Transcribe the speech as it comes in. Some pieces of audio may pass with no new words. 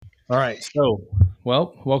All right.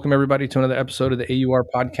 Welcome everybody to another episode of the AUR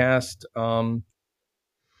podcast. I'm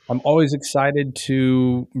always excited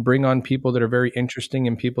to bring on people that are very interesting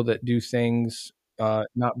and people that do things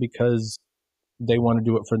not because they want to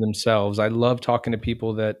do it for themselves. I love talking to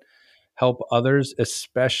people that help others,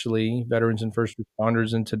 especially veterans and first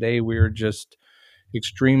responders. And today we are just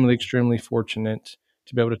extremely fortunate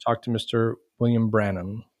to be able to talk to Mr. William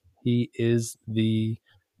Branham. He is the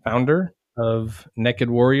founder of Naked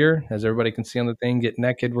Warrior. As everybody can see on the thing, Get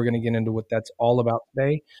Naked. We're going to get into what that's all about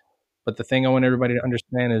today. But the thing I want everybody to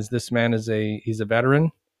understand is this man is he's a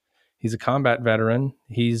veteran. He's a combat veteran.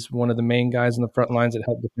 He's one of the main guys in the front lines that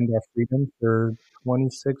helped defend our freedom for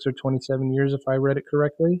 26 or 27 years, if I read it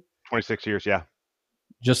correctly. 26 years, yeah.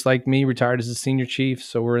 Just like me, retired as a senior chief.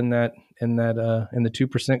 So we're in the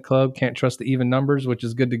 2% club. Can't trust the even numbers, which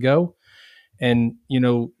is good to go. And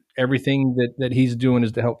everything that he's doing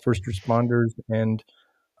is to help first responders and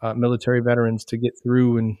military veterans to get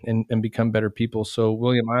through and become better people. So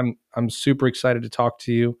William, I'm super excited to talk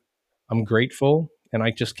to you. I'm grateful, and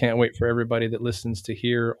I just can't wait for everybody that listens to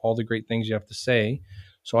hear all the great things you have to say.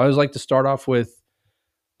 So I always like to start off with,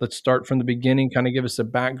 let's start from the beginning, kind of give us a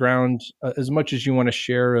background, as much as you want to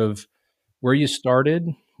share, of where you started,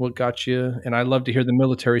 what got you, and I love to hear the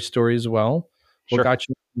military story as well. What Sure. got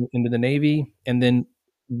you into the Navy, and then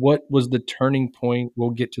what was the turning point?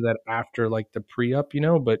 We'll get to that after, like the pre-up,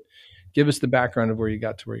 but give us the background of where you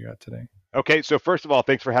got to where you're at today. Okay, so first of all,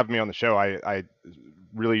 thanks for having me on the show. I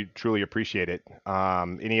really truly appreciate it.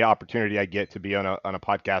 Any opportunity I get to be on a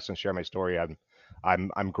podcast and share my story,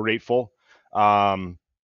 I'm grateful. Um,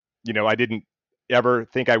 I didn't ever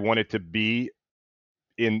think I wanted to be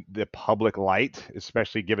in the public light,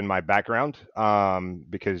 especially given my background,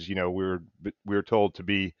 because we were told to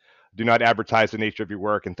be, do not advertise the nature of your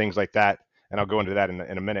work and things like that. And I'll go into that in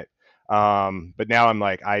a minute. But now I'm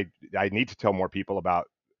like, I need to tell more people about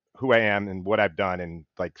who I am and what I've done and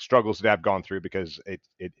like struggles that I've gone through because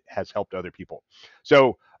it has helped other people.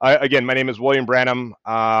 So again, my name is William Branham.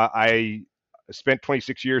 I spent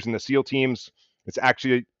 26 years in the SEAL teams. It's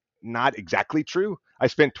actually not exactly true. I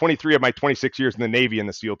spent 23 of my 26 years in the Navy in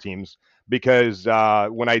the SEAL teams because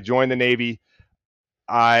when I joined the Navy,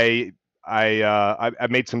 I I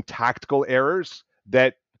made some tactical errors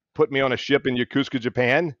that put me on a ship in Yokosuka,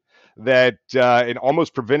 Japan, that it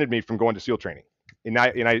almost prevented me from going to SEAL training, and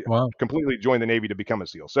I Wow. completely joined the Navy to become a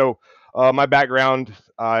SEAL. So my background,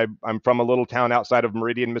 I'm from a little town outside of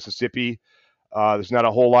Meridian, Mississippi. There's not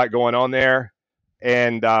a whole lot going on there,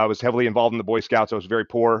 and I was heavily involved in the Boy Scouts. I was very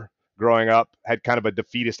poor growing up, had kind of a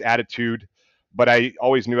defeatist attitude, but I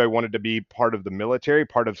always knew I wanted to be part of the military,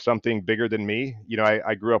 part of something bigger than me.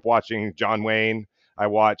 I grew up watching John Wayne. I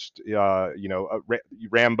watched,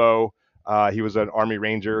 Rambo. He was an Army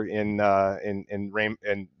Ranger in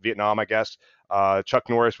Vietnam, I guess. Chuck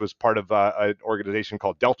Norris was part of an organization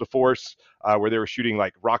called Delta Force, where they were shooting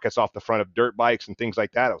like rockets off the front of dirt bikes and things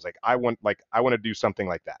like that. I was like, I want to do something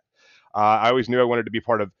like that. I always knew I wanted to be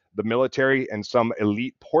part of the military and some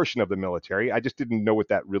elite portion of the military. I just didn't know what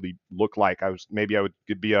that really looked like. Maybe I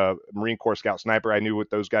could be a Marine Corps Scout Sniper. I knew what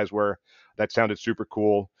those guys were. That sounded super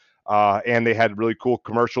cool. And they had really cool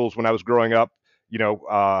commercials when I was growing up. We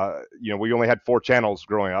only had 4 channels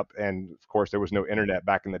growing up, and of course there was no internet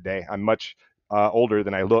back in the day. I'm much older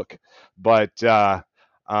than I look, but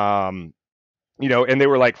um, and they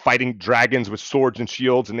were like fighting dragons with swords and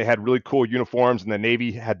shields, and they had really cool uniforms, and the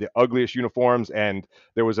Navy had the ugliest uniforms, and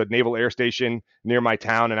there was a naval air station near my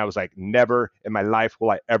town, and I was like, never in my life will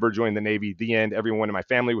I ever join the Navy. The end. Everyone in my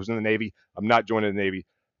family was in the Navy. I'm not joining the Navy.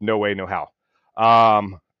 No way, no how.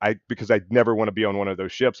 Because I never want to be on one of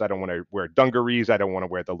those ships. I don't want to wear dungarees. I don't want to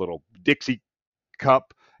wear the little Dixie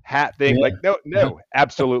cup hat thing. Yeah. Like, no,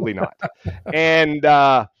 absolutely not. And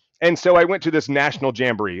and so I went to this national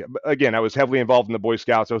jamboree. Again, I was heavily involved in the Boy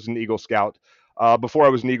Scouts. I was an Eagle Scout. Before I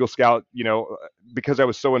was an Eagle Scout, because I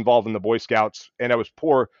was so involved in the Boy Scouts and I was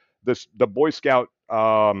poor, the Boy Scout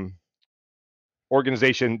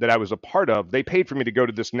organization that I was a part of, they paid for me to go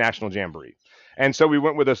to this national jamboree. And so we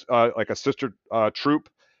went with us like a sister troop,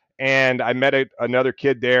 and I met another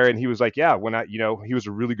kid there, and he was like, yeah, he was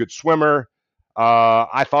a really good swimmer.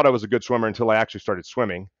 I thought I was a good swimmer until I actually started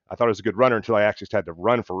swimming. I thought I was a good runner until I actually had to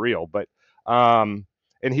run for real. But and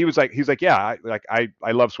he's like, yeah,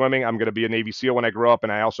 I love swimming. I'm going to be a Navy SEAL when I grow up,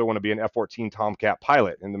 and I also want to be an F-14 Tomcat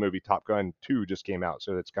pilot. And the movie Top Gun 2 just came out,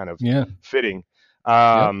 so it's kind of Yeah. fitting.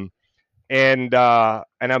 Yep. And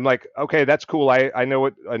I'm like, okay, that's cool. I know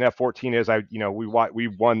what an F-14 is. We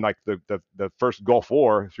won like the first Gulf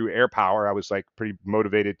War through air power. I was like pretty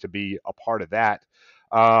motivated to be a part of that.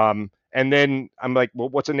 And then I'm like, well,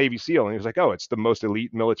 what's a Navy SEAL? And he was like, oh, it's the most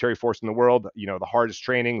elite military force in the world, the hardest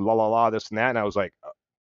training, la la la, this and that. And I was like,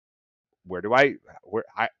 where do I,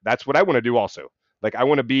 that's what I want to do also. Like, I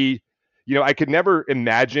want to be, I could never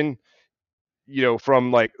imagine,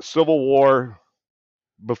 from like Civil War,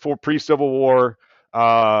 before pre-Civil War,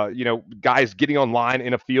 guys getting online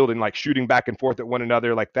in a field and like shooting back and forth at one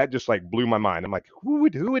another. Like that just like blew my mind. I'm like, who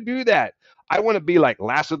would do that? I want to be like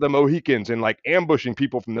Last of the Mohicans and like ambushing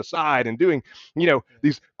people from the side and doing,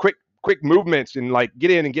 these quick movements and like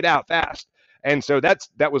get in and get out fast. And so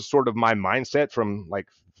that was sort of my mindset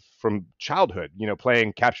from childhood,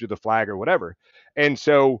 playing capture the flag or whatever. And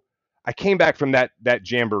so I came back from that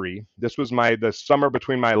jamboree. This was the summer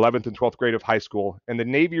between my 11th and 12th grade of high school, and the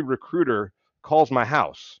Navy recruiter calls my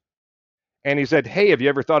house, and he said, "Hey, have you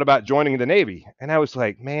ever thought about joining the Navy?" And I was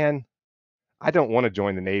like, "Man, I don't want to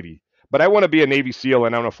join the Navy, but I want to be a Navy SEAL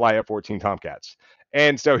and I want to fly F-14 Tomcats."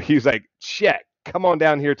 And so he's like, "Check. Come on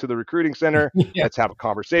down here to the recruiting center. Yeah. Let's have a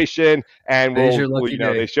conversation." And Today's your lucky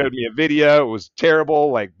they day. showed me a video. It was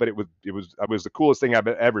terrible, like, but it was the coolest thing I've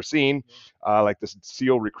ever seen. Like this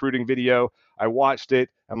SEAL recruiting video. I watched it.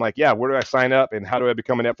 I'm like, yeah, where do I sign up and how do I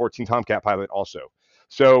become an F-14 Tomcat pilot also?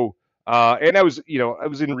 So, and I was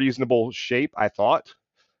in reasonable shape, I thought,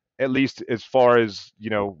 at least as far as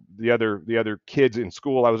the other kids in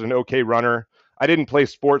school. I was an okay runner. I didn't play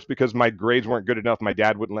sports because my grades weren't good enough. My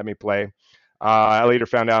dad wouldn't let me play. I later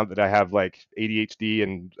found out that I have like ADHD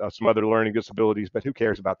and some other learning disabilities, but who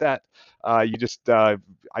cares about that? I just thought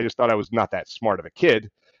I was not that smart of a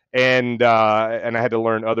kid, and I had to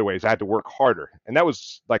learn other ways. I had to work harder, and that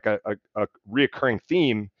was like a reoccurring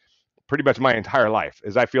theme pretty much my entire life.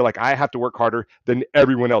 Is I feel like I have to work harder than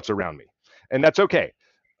everyone else around me, and that's okay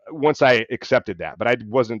once I accepted that, but I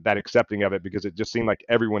wasn't that accepting of it because it just seemed like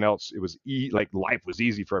everyone else, it was like life was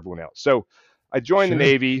easy for everyone else. So I joined the Sure.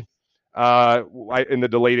 Navy in the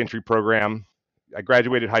delayed entry program. I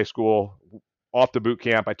graduated high school, off to boot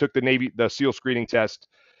camp. I took the SEAL screening test,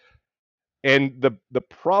 and the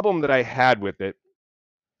problem that I had with it,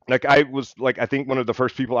 like I was like I think one of the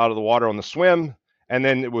first people out of the water on the swim, and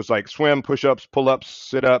then it was like swim, push-ups, pull-ups,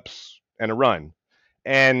 sit-ups, and a run.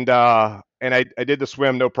 And I did the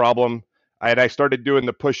swim no problem. I started doing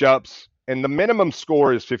the push-ups, and the minimum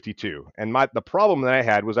score is 52. And the problem that I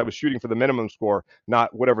had was I was shooting for the minimum score,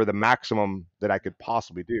 not whatever the maximum that I could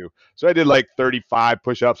possibly do. So I did like 35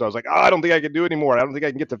 push-ups. I was like, oh, I don't think I can do anymore. I don't think I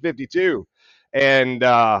can get to 52. And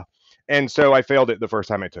uh, and so I failed it the first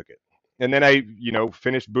time I took it. And then I,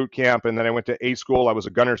 finished boot camp, and then I went to A school. I was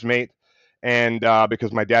a gunner's mate, and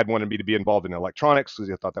because my dad wanted me to be involved in electronics because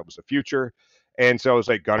he thought that was the future. And so I was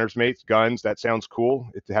like, gunner's mates, guns, that sounds cool.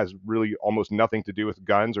 It has really almost nothing to do with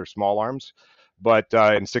guns or small arms. But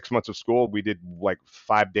in 6 months of school, we did like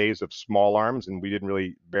 5 days of small arms, and we didn't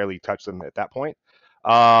really barely touch them at that point.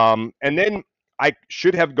 And then I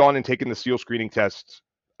should have gone and taken the SEAL screening test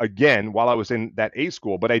again while I was in that A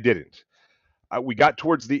school, but I didn't. We got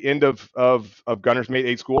towards the end of Gunner's Mate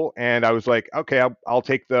A school, and I was like, okay, I'll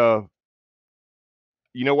take the.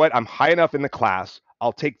 You know what? I'm high enough in the class.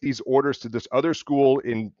 I'll take these orders to this other school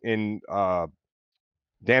in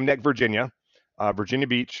Dam Neck, Virginia, Virginia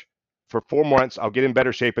Beach, for 4 months. I'll get in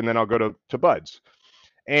better shape, and then I'll go to Buds.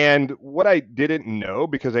 And what I didn't know,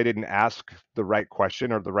 because I didn't ask the right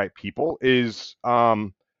question or the right people, is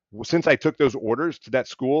since I took those orders to that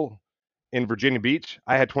school in Virginia Beach,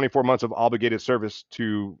 I had 24 months of obligated service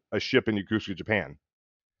to a ship in Yokosuka, Japan.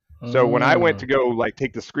 So when I went Oh, to go like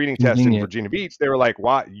take the screening test in convenient. Virginia Beach, they were like,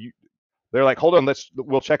 "Why?" They're like, "Hold on,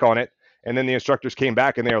 we'll check on it." And then the instructors came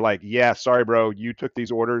back and they were like, "Yeah, sorry, bro, you took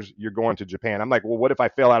these orders. You're going to Japan." I'm like, "Well, what if I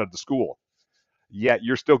fail out of the school?" "Yeah,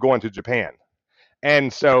 you're still going to Japan."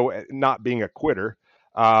 And so, not being a quitter,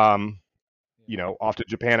 um, off to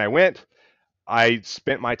Japan I went. I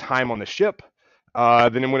spent my time on the ship.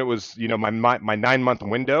 Then when it was, my 9 month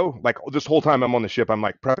window, like this whole time I'm on the ship, I'm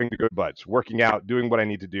like prepping to go to Buds, working out, doing what I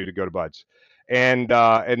need to do to go to Buds. And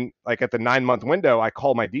like at the 9 month window, I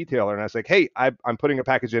call my detailer and I was like, hey, I'm putting a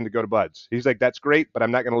package in to go to Buds. He's like, that's great, but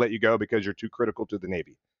I'm not going to let you go because you're too critical to the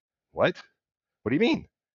Navy. What? What do you mean?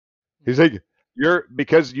 He's like,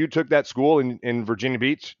 because you took that school in Virginia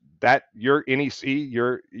Beach, that you're NEC,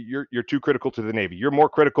 you're too critical to the Navy. You're more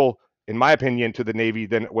critical, in my opinion, to the Navy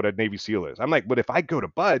than what a Navy SEAL is. I'm like, but if I go to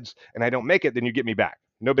Buds and I don't make it, then you get me back.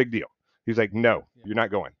 No big deal. He's like, no, you're not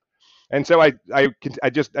going. And so I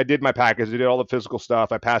did my package. I did all the physical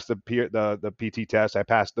stuff. I passed the PT test. I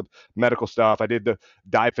passed the medical stuff. I did the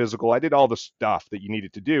dive physical. I did all the stuff that you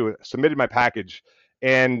needed to do. Submitted my package,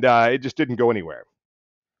 and it just didn't go anywhere.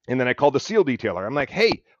 And then I called the SEAL detailer. I'm like,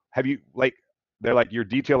 hey, have you like they're like, your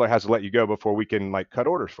detailer has to let you go before we can like cut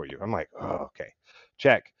orders for you. I'm like, oh, okay,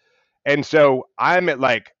 check. And so I'm at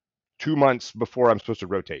like 2 months before I'm supposed to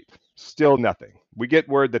rotate. Still nothing. We get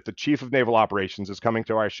word that the chief of naval operations is coming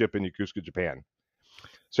to our ship in Yokosuka, Japan.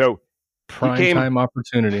 So he Prime came time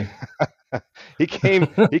opportunity. he came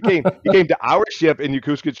to our ship in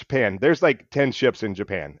Yokosuka, Japan. There's like 10 ships in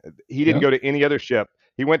Japan. He didn't Yep. go to any other ship.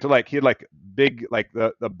 He went to like he had like big like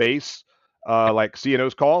the base like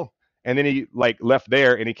CNO's call, and then he like left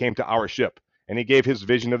there and he came to our ship and he gave his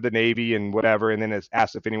vision of the Navy and whatever, and then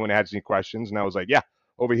asked if anyone had any questions, and I was like, yeah,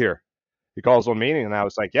 over here. He calls on me, and I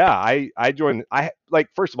was like, yeah, I joined. I like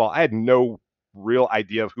first of all, I had no real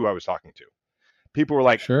idea of who I was talking to. People were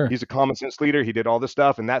like, Sure. he's a common sense leader. He did all this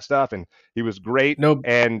stuff and that stuff, and he was great. No,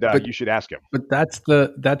 And but you should ask him. that's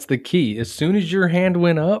the key. As soon as your hand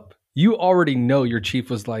went up, you already know your chief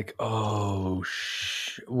was like, "Oh,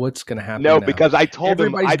 what's going to happen No, now?" because Everybody's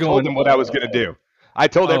I told going, him what I was going to do. I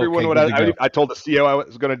told everyone okay, what good to go." I told the CEO I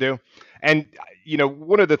was going to do. And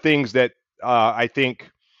one of the things that I think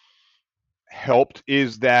helped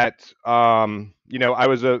is that I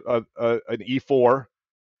was an E4,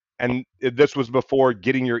 and this was before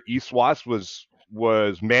getting your ESWAS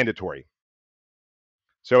was mandatory.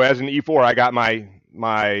 So as an E4, I got my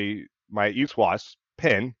ESWAS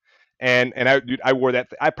pin, and I wore that.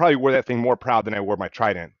 I probably wore that thing more proud than I wore my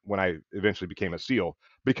Trident when I eventually became a SEAL,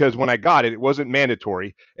 because when I got it, it wasn't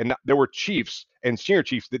mandatory, and there were chiefs and senior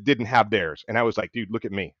chiefs that didn't have theirs, and I was like, dude, look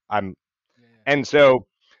at me. Yeah, And so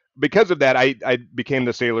because of that, I became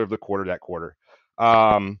the sailor of the quarter that quarter.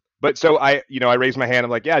 But so I raised my hand.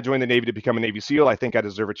 I'm like, yeah, I joined the Navy to become a Navy SEAL. I think I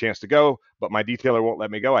deserve a chance to go, but my detailer won't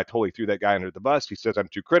let me go. I totally threw that guy under the bus. He says I'm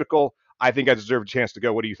too critical. I think I deserve a chance to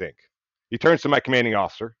go. What do you think? He turns to my commanding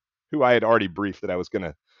officer, who I had already briefed that I was going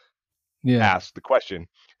to yeah, ask the question,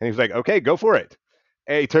 and he's like, okay, go for it.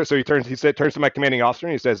 And turns to my commanding officer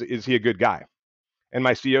and he says, is he a good guy? And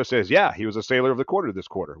my CEO says, yeah, he was a sailor of the quarter this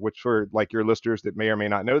quarter, which for like your listeners that may or may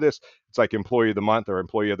not know this, it's like employee of the month or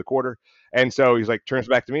employee of the quarter. And so he's like, turns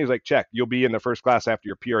back to me. He's like, check, you'll be in the first class after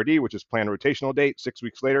your PRD, which is planned rotational date. 6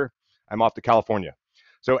 weeks later, I'm off to California.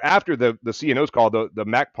 So after the CNO's call, the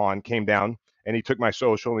MACPON came down and he took my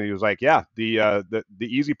social and he was like, yeah, the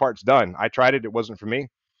easy part's done. I tried it. It wasn't for me.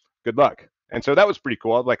 Good luck. And so that was pretty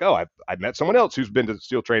cool. I was like, oh, I met someone else who's been to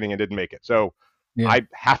SEAL training and didn't make it. So yeah, I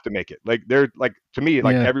have to make it. Like they're like to me,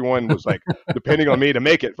 like yeah. everyone was like depending on me to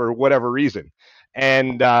make it for whatever reason,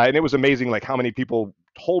 and it was amazing like how many people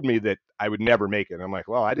told me that I would never make it. And I'm like,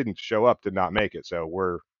 well, I didn't show up to not make it,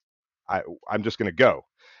 so I'm just gonna go.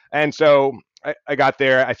 And so I got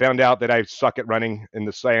there. I found out that I suck at running in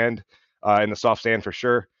the sand, in the soft sand for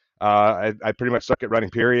sure. I pretty much suck at running.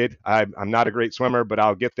 Period. I'm not a great swimmer, but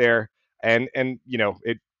I'll get there. And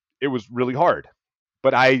it was really hard,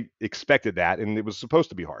 but I expected that, and it was supposed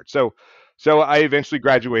to be hard. So I eventually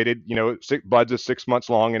graduated. Buds is 6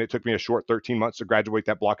 months long, and it took me a short 13 months to graduate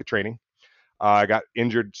that block of training. I got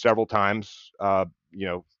injured several times. You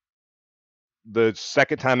know, the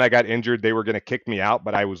second time I got injured, they were going to kick me out,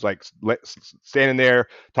 but I was like standing there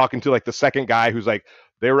talking to like the second guy who's like,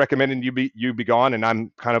 they're recommending you be gone, and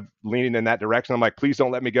I'm kind of leaning in that direction. I'm like, please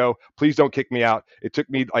don't let me go. Please don't kick me out. It took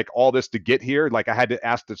me like all this to get here. Like I had to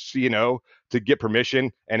ask the CNO to get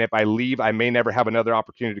permission, and if I leave, I may never have another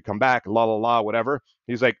opportunity to come back. La la la, whatever.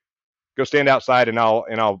 He's like, go stand outside, and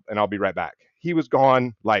I'll be right back. He was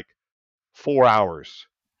gone like 4 hours,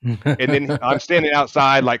 and then I'm standing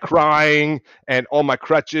outside like crying and on my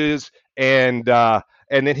crutches, and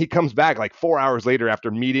then he comes back like 4 hours later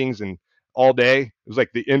after meetings and all day. It was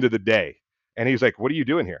like the end of the day, and he's like, "What are you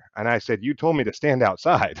doing here?" And I said, "You told me to stand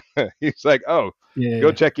outside." He's like, "Oh, go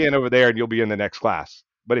Yeah. check in over there, and you'll be in the next class.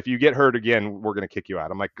 But if you get hurt again, we're gonna kick you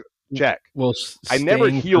out." I'm like, "Check." Well, I never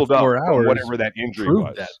staying for healed up 4 from hours whatever that injury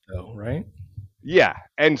proved that was. though, right? Yeah,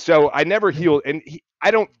 and so I never Yeah. healed, and he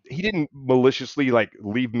didn't maliciously like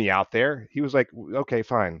leave me out there. He was like, okay,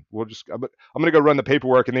 fine, I'm gonna go run the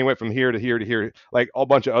paperwork, and they went from here to here to here, like a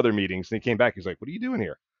bunch of other meetings. And he came back. He's like, what are you doing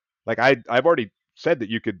here? Like I've already said that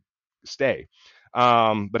you could stay,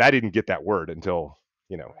 but I didn't get that word until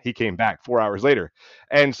he came back 4 hours later,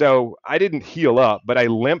 and so I didn't heal up, but I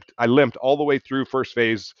limped all the way through first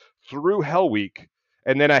phase, through Hell Week,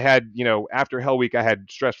 and then I had, after Hell Week, I had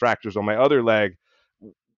stress fractures on my other leg.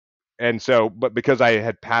 And so, but because I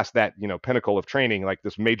had passed that, pinnacle of training, like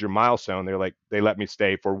this major milestone, they let me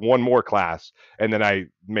stay for one more class, and then I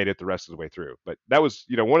made it the rest of the way through. But that was,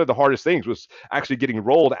 one of the hardest things was actually getting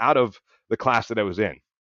rolled out of the class that I was in.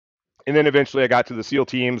 And then eventually I got to the SEAL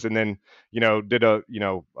teams, and then, did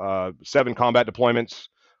 7 combat deployments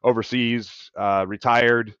overseas,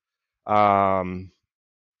 retired. Um,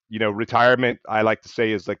 retirement, I like to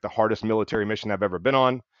say, is like the hardest military mission I've ever been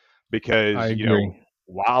on, I because, agree.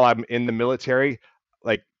 while I'm in the military,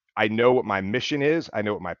 like, I know what my mission is, I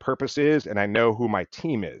know what my purpose is, and I know who my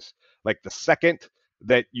team is. Like, the second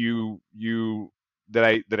that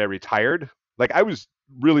I retired, like, I was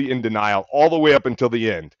really in denial all the way up until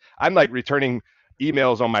the end. I'm like returning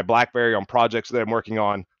emails on my BlackBerry on projects that I'm working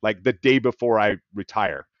on like the day before I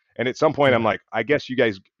retire. And at some point, I'm Yeah. like, I guess you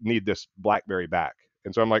guys need this BlackBerry back.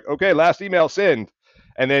 And so I'm like, okay, last email send.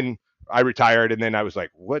 And then I retired, and then I was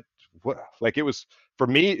like, what? Like, it was, for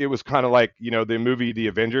me, it was kind of like, the movie The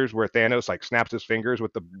Avengers, where Thanos like snaps his fingers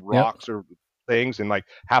with the Yep. rocks or things, and like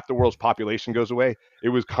half the world's population goes away. It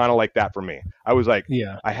was kind of like that for me. I was like,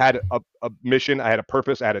 Yeah. I had a mission, I had a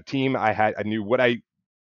purpose, I had a team, I knew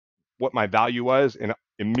what my value was, and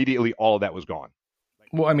immediately all of that was gone, like,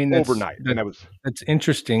 Well, I mean, overnight. And I was, that's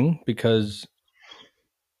interesting because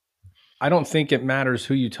I don't think it matters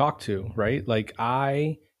who you talk to, right? Like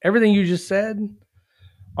everything you just said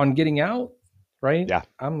on getting out, right? yeah,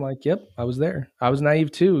 I'm like, yep, I was there. I was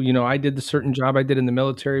naive too. I did the certain job I did in the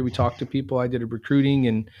military. We talked to people. I did a recruiting,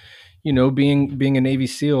 and being a Navy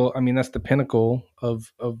SEAL. I mean, that's the pinnacle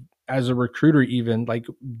of as a recruiter. Even like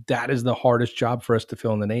that is the hardest job for us to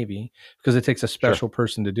fill in the Navy because it takes a sure. special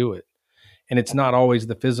person to do it. And it's not always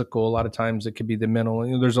the physical. A lot of times it could be the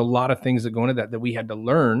mental. There's a lot of things that go into that we had to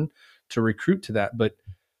learn to recruit to that. But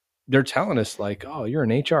they're telling us like, oh, you're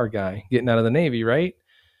an HR guy getting out of the Navy, right?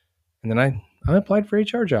 And then I applied for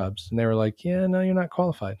HR jobs, and they were like, yeah, no, you're not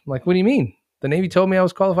qualified. I'm like, what do you mean? The Navy told me I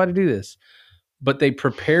was qualified to do this, but they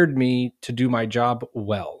prepared me to do my job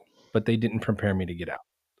well, but they didn't prepare me to get out.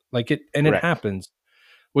 Like and it Correct. happens,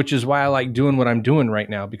 which is why I like doing what I'm doing right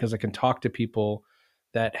now, because I can talk to people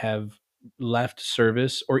that have left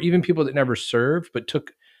service, or even people that never served but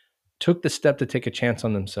took the step to take a chance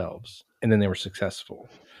on themselves, and then they were successful.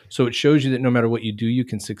 So it shows you that no matter what you do, you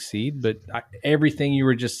can succeed. But everything you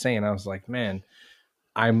were just saying, I was like, man,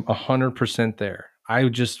 I'm 100% there. I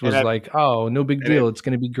just And was I like, oh, no big and deal. it It's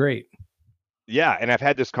going to be great. Yeah, and I've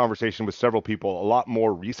had this conversation with several people a lot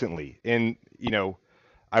more recently. And,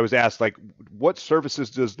 I was asked, like, what services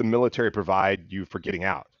does the military provide you for getting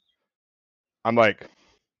out? I'm like,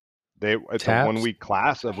 it's a one Taps. week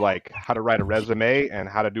class of like how to write a resume and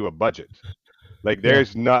how to do a budget. Like, Yeah.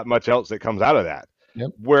 there's not much else that comes out of that.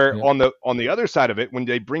 Yep. Where Yep. on the other side of it, when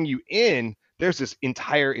they bring you in, there's this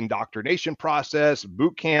entire indoctrination process,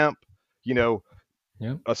 boot camp, you know,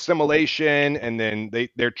 Yep. assimilation, and then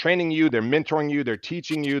they're training you, they're mentoring you, they're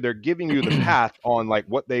teaching you, they're giving you the path on like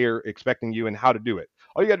what they are expecting you and how to do it.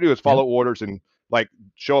 All you got to do is Yep. follow orders and like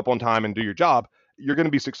show up on time and do your job. You're going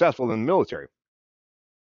to be successful in the military.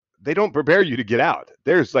 They don't prepare you to get out.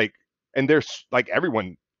 There's like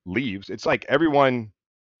everyone leaves. It's like everyone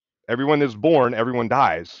is born, everyone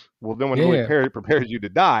dies. Well, no one Yeah. really Yeah. prepares you to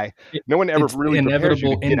die. It, No one ever it's the really prepares you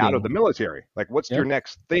to inevitable get out of the ending. military. Like, what's your Yep.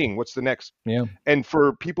 next thing? What's the next? Yeah. And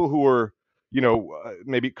for people who are,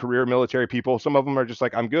 maybe career military people, some of them are just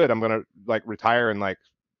like, I'm good. I'm gonna like retire and like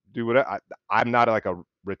do what I'm not like a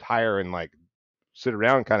retire and like sit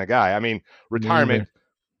around kind of guy. I mean, Me retirement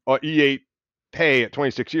either. E8 pay at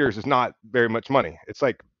 26 years is not very much money. It's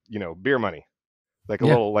like, beer money, like a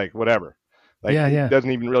Yeah. little, like whatever. Like, Yeah. it Yeah.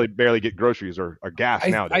 doesn't even really barely get groceries or gas I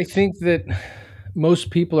nowadays. think that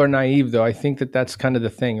most people are naive, though. I think that that's kind of the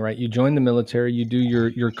thing, right? You join the military, you do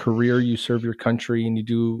your career, you serve your country, and you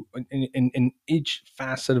do in each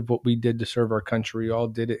facet of what we did to serve our country. We all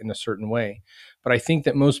did it in a certain way. But I think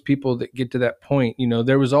that most people that get to that point,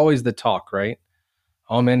 there was always the talk, right?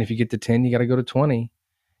 Oh man, if you get to 10, you got to go to 20.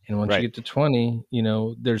 And once you Right. get to 20,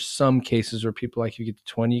 there's some cases where people like, if you get to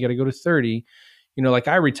 20, you got to go to 30. Like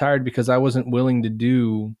I retired because I wasn't willing to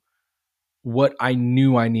do what I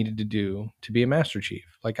knew I needed to do to be a master chief.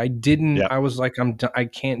 Like Yeah. I was like, I'm done.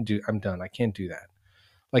 I'm done. I can't do that.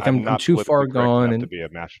 Like I'm I'm not too far politically correct gone. enough to And be a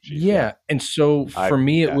master chief. Yeah. yeah. And so I for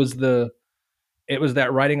me, yeah. it was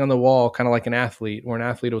that writing on the wall, kind of like an athlete, where an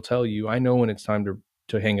athlete will tell you, I know when it's time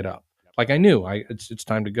to hang it up. Like I knew it's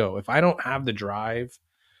time to go. If I don't have the drive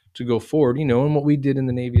to go forward, and what we did in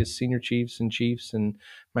the Navy as senior chiefs and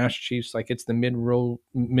master chiefs, like it's the mid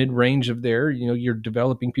range of there, you're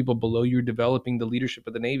developing people below you, you're developing the leadership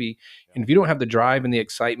of the Navy. Yeah. And if you don't have the drive and the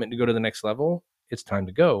excitement to go to the next level, it's time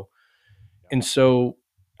to go. Yeah. And so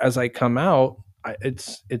as I come out,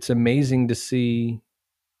 it's amazing to see,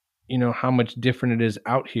 how much different it is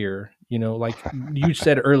out here. Like you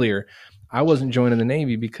said earlier, I wasn't joining the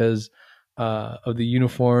Navy because of the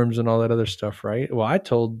uniforms and all that other stuff, right? Well, I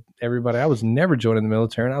told everybody I was never joining the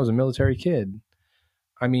military, and I was a military kid.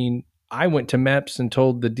 I mean, I went to MEPS and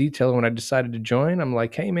told the detailer when I decided to join, I'm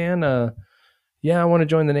like, hey man, Yeah, I want to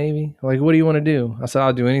join the Navy. Like, what do you want to do? I said,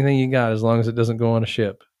 I'll do anything you got as long as it doesn't go on a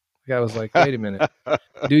ship. The guy was like, wait a minute,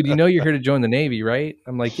 dude, you know you're here to join the Navy, right?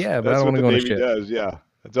 I'm like, yeah, but I That's don't what want to the go on a Navy ship. does. Yeah,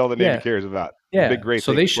 that's all the Navy Yeah, cares about. The yeah. big gray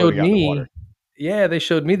So they things showed floating out in the water. me, yeah, they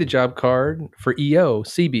showed me the job card for EO,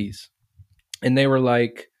 Seabees. And they were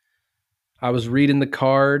like, I was reading the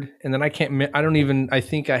card, and then I don't even, I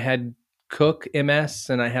think I had Cook MS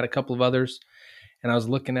and I had a couple of others. And I was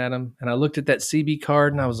looking at them, and I looked at that CB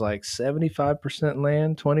card, and I was like, 75%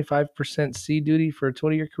 land, 25% sea duty for a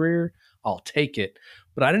 20-year career. I'll take it.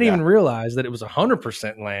 But I didn't Yeah, even realize that it was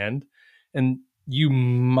 100% land, and you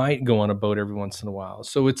might go on a boat every once in a while.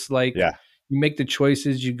 So it's like yeah, you make the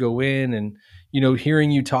choices, you go in, and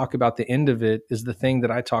hearing you talk about the end of it is the thing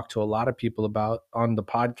that I talk to a lot of people about on the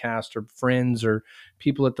podcast, or friends, or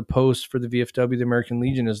people at the post for the VFW, the American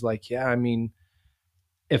Legion, is like, yeah, I mean,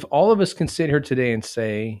 if all of us can sit here today and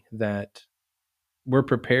say that we're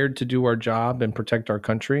prepared to do our job and protect our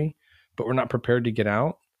country, but we're not prepared to get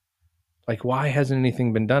out, like, why hasn't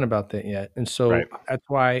anything been done about that yet? And so right. that's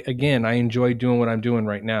why, again, I enjoy doing what I'm doing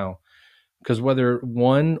right now, because whether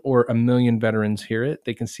one or a million veterans hear it,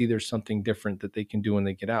 they can see there's something different that they can do when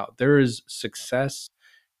they get out. There is success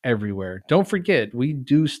everywhere. Don't forget, we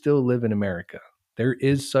do still live in America. There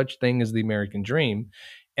is such thing as the American dream.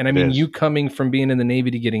 And I It mean, you is. coming from being in the Navy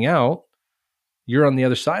to getting out, you're on the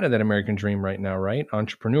other side of that American dream right now, right?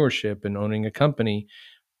 Entrepreneurship and owning a company.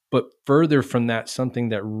 But further from that, something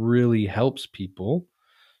that really helps people.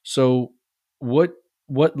 So what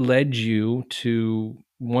what led you to,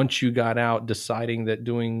 once you got out, deciding that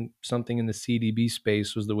doing something in the CDB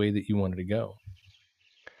space was the way that you wanted to go?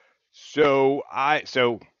 So I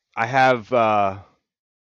have I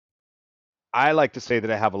like to say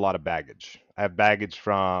that I have a lot of baggage. I have baggage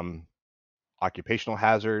from occupational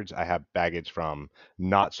hazards. I have baggage from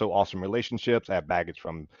not so awesome relationships. I have baggage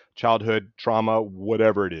from childhood trauma,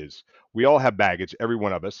 whatever it is. We all have baggage, every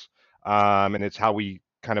one of us. And it's how we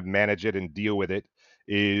kind of manage it and deal with it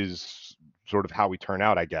is sort of how we turn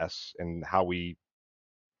out, I guess, and how we,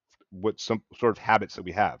 what some sort of habits that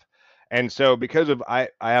we have. And so because of I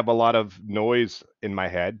have a lot of noise in my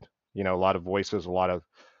head, a lot of voices, a lot of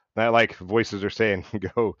not like voices are saying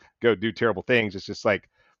go do terrible things. It's just like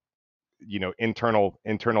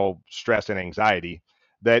internal stress and anxiety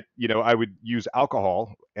that I would use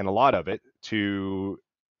alcohol and a lot of it to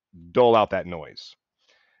dull out that noise.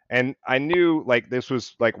 And I knew like this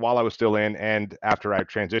was like while I was still in and after I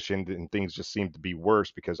transitioned, and things just seemed to be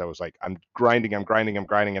worse because I was like, I'm grinding, and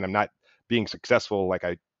I'm not being successful like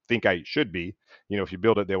I think I should be. If you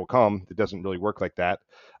build it, they will come. It doesn't really work like that.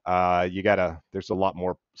 There's a lot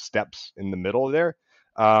more steps in the middle there.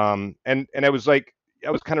 And I was like,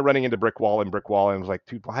 I was kind of running into brick wall, and I was like,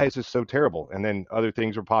 dude, why is this so terrible? And then other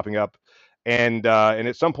things were popping up. And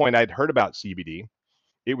at some point I'd heard about CBD.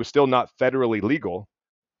 It was still not federally legal,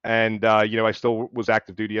 and I still was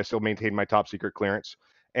active duty. I still maintained my top secret clearance,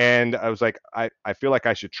 and I was like, I feel like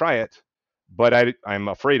I should try it, but I'm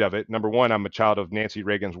afraid of it. Number one, I'm a child of Nancy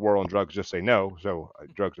Reagan's war on drugs. Just say no. So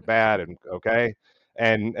drugs are bad, and okay,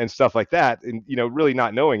 and stuff like that, and really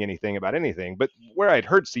not knowing anything about anything. But where I'd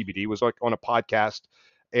heard CBD was like on a podcast,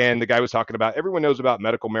 and the guy was talking about everyone knows about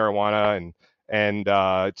medical marijuana and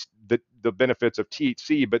the benefits of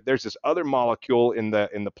THC, but there's this other molecule in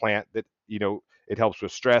the plant that it helps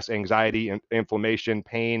with stress, anxiety, inflammation,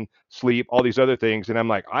 pain, sleep, all these other things. And I'm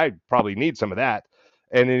like, I probably need some of that.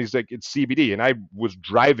 And then he's like, it's CBD. And I was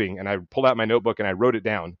driving and I pulled out my notebook and I wrote it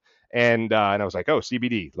down. And I was like, oh,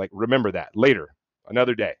 CBD, like remember that later,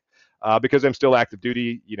 another day. Because I'm still active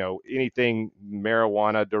duty, anything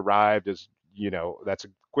marijuana derived is, that's a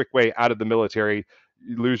quick way out of the military.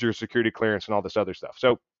 You lose your security clearance and all this other stuff.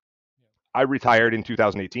 So I retired in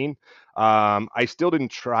 2018. I still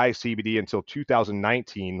didn't try CBD until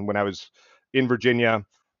 2019 when I was in Virginia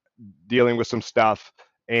dealing with some stuff,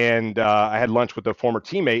 and I had lunch with a former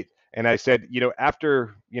teammate. And I said,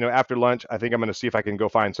 after lunch, I think I'm going to see if I can go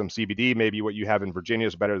find some CBD. Maybe what you have in Virginia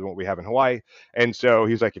is better than what we have in Hawaii. And so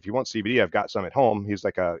he's like, if you want CBD, I've got some at home. He's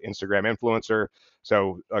like a Instagram influencer,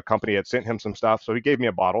 so a company had sent him some stuff. So he gave me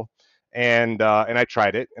a bottle, and I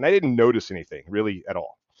tried it, and I didn't notice anything really at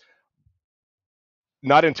all.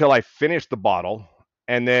 Not until I finished the bottle,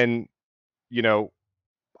 and then you know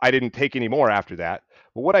I didn't take any more after that.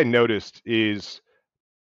 But what I noticed is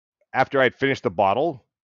after I'd finished the bottle,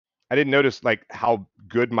 I didn't notice like how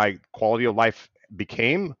good my quality of life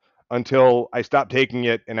became until I stopped taking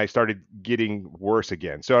it and I started getting worse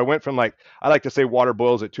again. So I went from like I like to say water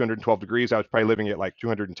boils at 212 degrees. I was probably living at like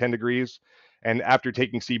 210 degrees. And after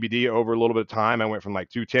taking CBD over a little bit of time, I went from like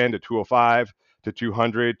 210 to 205 to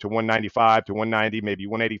 200 to 195 to 190, maybe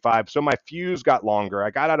 185. So my fuse got longer. I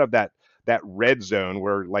got out of that red zone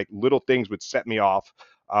where like little things would set me off.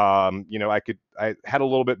 I had a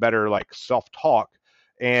little bit better like self-talk,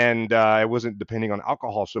 and I wasn't depending on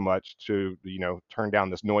alcohol so much to turn down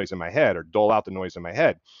this noise in my head or dull out the noise in my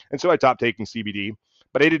head. And so I stopped taking CBD,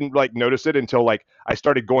 but I didn't like notice it until like I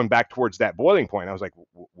started going back towards that boiling point. I was like,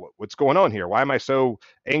 what's going on here? Why am I so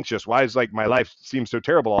anxious? Why is like my life seems so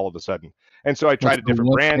terrible all of a sudden? And so I What's tried a the different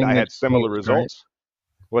one brand. thing I that had similar changed, right? results.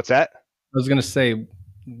 What's that? I was going to say,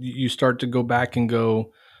 you start to go back and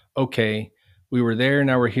go, okay, we were there,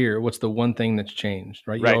 now we're here. What's the one thing that's changed,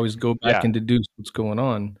 right? You Right. always go back Yeah. and deduce what's going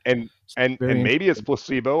on. and It's and very maybe it's interesting.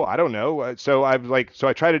 placebo. I don't know. So I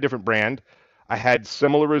tried a different brand. I had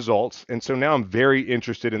similar results, and so now I'm very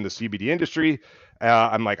interested in the CBD industry.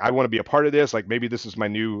 I'm like, I want to be a part of this. Like maybe this is my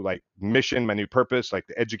new like mission, my new purpose, like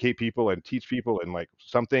to educate people and teach people and like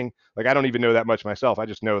something. Like I don't even know that much myself. I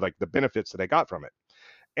just know like the benefits that I got from it.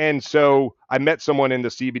 And so I met someone in the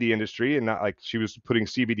CBD industry, and not like she was putting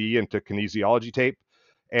CBD into kinesiology tape.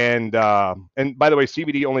 And by the way,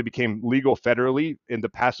 CBD only became legal federally in the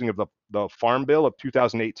passing of the Farm Bill of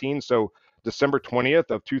 2018. So December 20th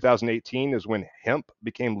of 2018 is when hemp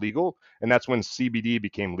became legal, and that's when CBD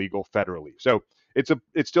became legal federally. So it's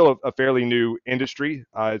still a fairly new industry.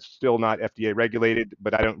 It's still not FDA regulated,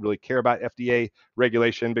 but I don't really care about FDA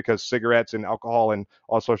regulation because cigarettes and alcohol and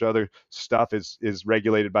all sorts of other stuff is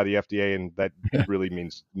regulated by the FDA, and that really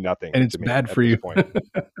means nothing And it's to me bad at for this you. point.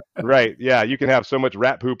 Right. Yeah. You can have so much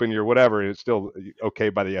rat poop in your whatever, and it's still okay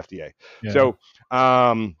by the FDA. Yeah. So,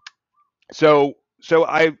 um, so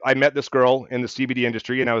I met this girl in the CBD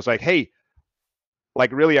industry, and I was like, hey,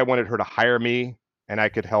 like really, I wanted her to hire me, and I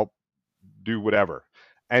could help do whatever.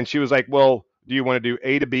 And she was like, well, do you want to do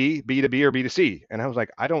A to B, B to B, or B to C? And I was like,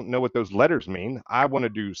 I don't know what those letters mean. I want to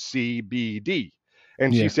do C, B, D.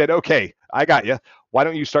 And she Yeah. said, okay, I got you. Why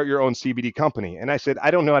don't you start your own CBD company? And I said, I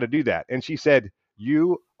don't know how to do that. And she said,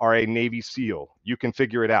 you are a Navy SEAL. You can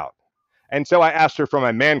figure it out. And so I asked her for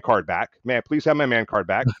my man card back. May I please have my man card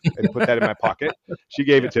back? And put that in my pocket. She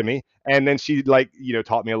gave Yeah. it to me. And then she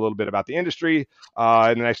taught me a little bit about the industry.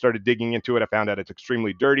 And then I started digging into it. I found out it's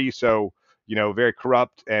extremely dirty. So, very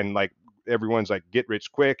corrupt, and like everyone's like get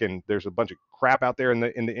rich quick, and there's a bunch of crap out there in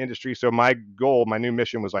the industry. So my goal, my new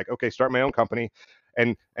mission was like, okay, start my own company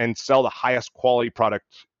and sell the highest quality product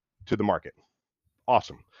to the market.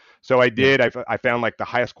 Awesome. So I Yeah. did. I found like the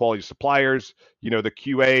highest quality suppliers. The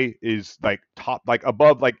QA is like top, like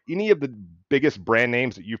above, like any of the biggest brand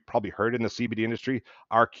names that you've probably heard in the CBD industry.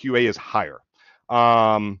 Our QA is higher.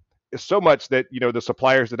 Um, so much that the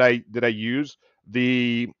suppliers that I use,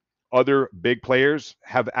 the other big players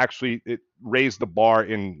have actually raised the bar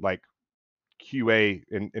in like QA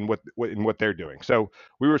in what they're doing. So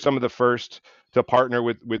we were some of the first to partner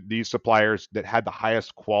with these suppliers that had the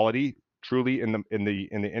highest quality truly in the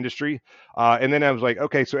industry. And then I was like,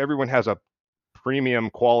 okay, so everyone has a premium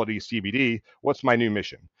quality CBD. What's my new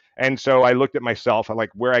mission? And so I looked at myself,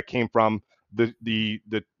 like where I came from, the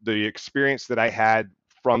experience that I had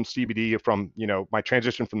from CBD, from my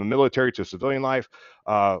transition from the military to civilian life,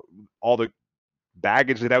 all the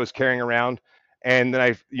baggage that I was carrying around. And then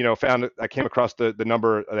I came across the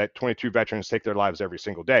number that 22 veterans take their lives every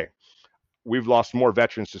single day. We've lost more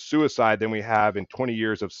veterans to suicide than we have in 20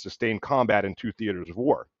 years of sustained combat in two theaters of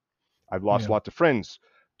war. I've lost Yeah. lots of friends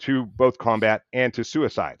to both combat and to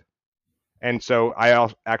suicide. And so I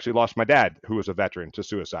actually lost my dad, who was a veteran, to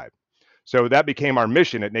suicide. So that became our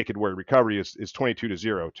mission at Naked Warrior Recovery is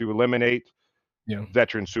 22-0 to eliminate Yeah.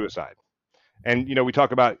 veteran suicide. And we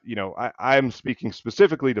talk about I'm speaking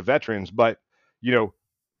specifically to veterans, but you know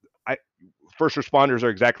I first responders are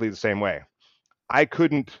exactly the same way. I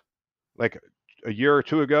couldn't, like a year or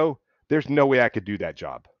two ago, there's no way I could do that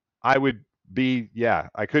job. I would be, yeah,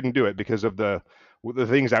 I couldn't do it because of the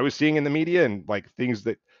things I was seeing in the media, and like things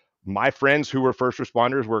that my friends who were first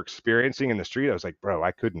responders were experiencing in the street. I was like, bro,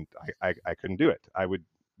 I couldn't do it. I would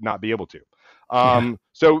not be able to. Yeah.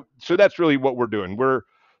 So that's really what we're doing.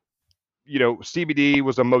 CBD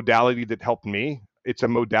was a modality that helped me. It's a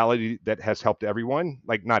modality that has helped everyone.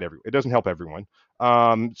 Like not every, it doesn't help everyone.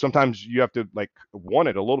 Sometimes you have to like want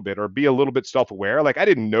it a little bit or be a little bit self-aware. Like I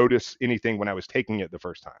didn't notice anything when I was taking it the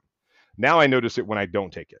first time. Now I notice it when I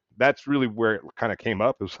don't take it. That's really where it kind of came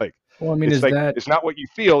up. It was like, Well, I mean, it's is like, that, it's not what you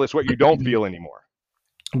feel, it's what you don't feel anymore.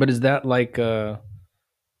 but is that like, I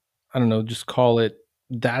don't know, just call it,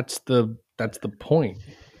 that's the point,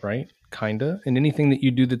 right? Kinda. And anything that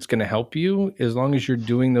you do that's going to help you, as long as you're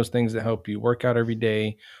doing those things that help you, work out every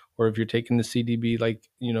day, or if you're taking the CDB, like,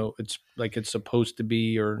 it's like it's supposed to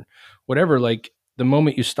be, or whatever, like the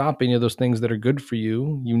moment you stop any of those things that are good for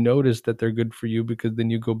you, you notice that they're good for you because then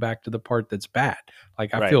you go back to the part that's bad.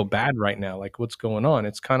 Like, I Right. feel bad right now. Like, what's going on?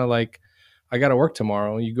 It's kind of like, I got to work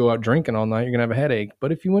tomorrow. You go out drinking all night, you're going to have a headache.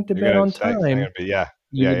 But if you went to You're bed gonna on say, it's not time, gonna be, yeah,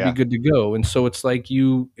 you yeah, would be yeah. good to go. And so it's like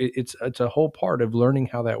it's a whole part of learning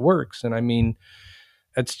how that works. And I mean,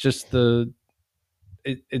 that's just it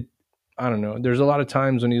I don't know. There's a lot of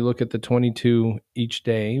times when you look at the 22 each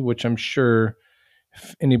day, which I'm sure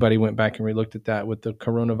if anybody went back and relooked at that with the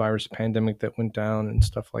coronavirus pandemic that went down and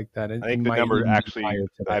stuff like that, I it think the might number even be actually, higher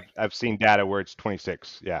today. I've seen data where it's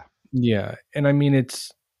 26. Yeah. Yeah. And I mean,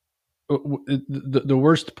 it's the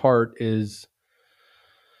worst part is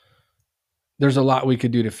there's a lot we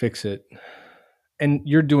could do to fix it. And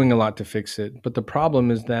you're doing a lot to fix it. But the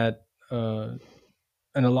problem is that, and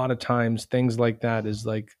a lot of times things like that is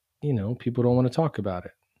like, people don't want to talk about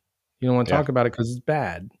it. You don't want to Yeah. talk about it because it's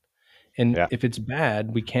bad. And Yeah. if it's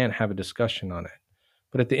bad, we can't have a discussion on it.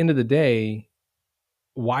 But at the end of the day,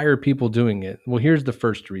 why are people doing it? Well, here's the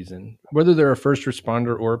first reason. Whether they're a first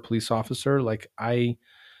responder or a police officer,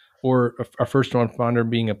 or a first responder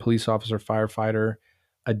being a police officer, firefighter,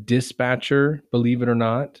 a dispatcher, believe it or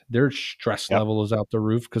not, their stress Yep. level is out the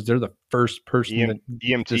roof because they're the first person that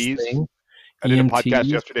gets this EMTs. thing. I did a podcast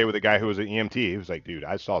EMTs, yesterday with a guy who was an EMT. He was like, dude,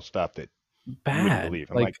 I saw stuff that you wouldn't bad,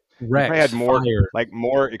 believe. I'm like like, you probably had wrecks, more, fire, like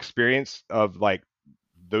more experience of like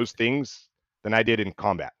those things than I did in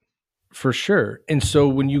combat. for sure. And so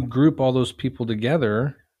when you group all those people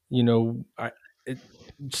together, it,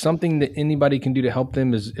 something that anybody can do to help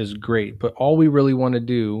them is great. But all we really want to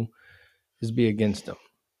do is be against them.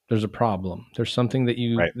 There's a problem. There's something that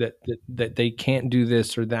Right. that they can't do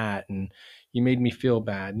this or that, and you made me feel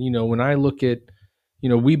bad. When I look at,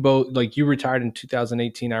 we both, like, you retired in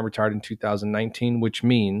 2018, I retired in 2019, which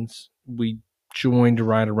means we joined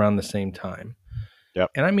right around the same time.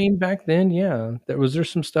 Yep. And I mean, back then, yeah, there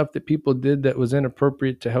some stuff that people did that was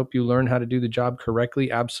inappropriate to help you learn how to do the job correctly.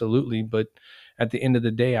 Absolutely. But at the end of the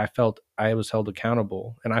day, I felt I was held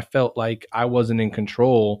accountable and I felt like I wasn't in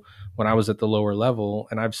control when I was at the lower level.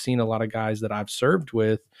 And I've seen a lot of guys that I've served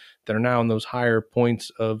with that are now in those higher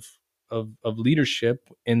points of leadership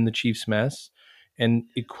in the Chiefs mess and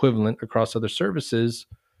equivalent across other services.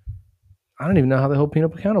 I don't even know how they hold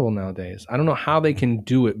people accountable nowadays. I don't know how they can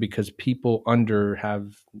do it because people under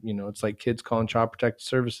have, it's like kids calling child protective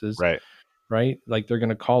services, Right. right? Like, they're going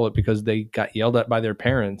to call it because they got yelled at by their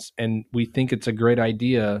parents. And we think it's a great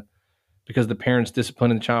idea because the parents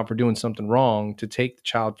disciplining the child for doing something wrong to take the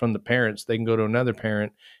child from the parents. They can go to another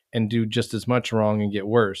parent and do just as much wrong and get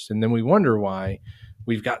worse. And then we wonder why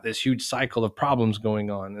we've got this huge cycle of problems going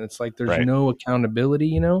on. And it's like, there's Right. no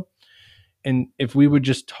accountability. And if we would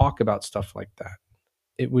just talk about stuff like that,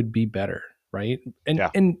 it would be better, right? And Yeah.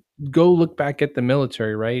 and go look back at the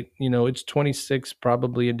military, right? It's 26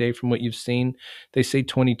 probably a day from what you've seen. They say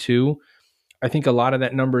 22. I think a lot of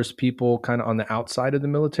that number is people kind of on the outside of the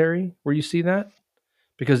military where you see that.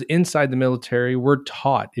 Because inside the military, we're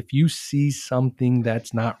taught if you see something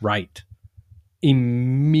that's not right,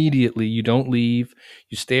 immediately you don't leave,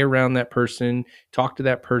 you stay around that person, talk to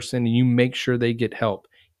that person, and you make sure they get help,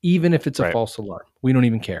 even if it's a Right. false alarm. We don't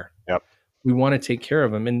even care. Yep. We want to take care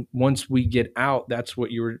of them. And once we get out, that's what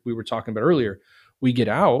we were talking about earlier. We get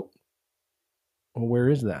out. Well, where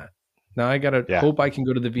is that? Now I gotta Yeah. hope I can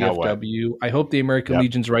go to the Now what? VFW. I hope the American Yep.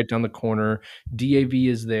 Legion's right down the corner. DAV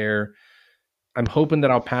is there. I'm hoping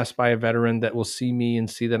that I'll pass by a veteran that will see me and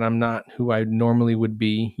see that I'm not who I normally would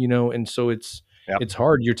be. And so Yep. it's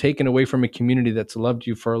hard. You're taken away from a community that's loved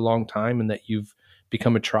you for a long time and that you've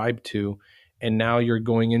become a tribe to, and now you're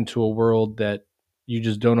going into a world that you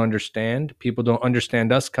just don't understand. People don't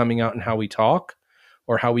understand us coming out and how we talk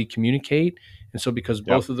or how we communicate. And so because Yep.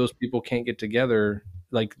 both of those people can't get together,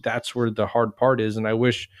 like, that's where the hard part is. And I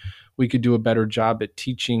wish we could do a better job at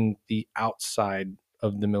teaching the outside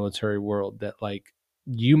of the military world that, like,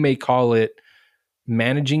 you may call it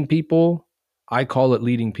managing people, I call it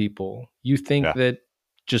leading people. You think Yeah. that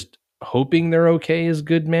just hoping they're okay is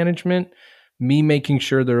good management. Me making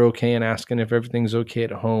sure they're okay and asking if everything's okay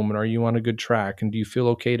at home and are you on a good track and do you feel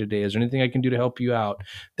okay today? Is there anything I can do to help you out?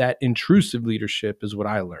 That intrusive leadership is what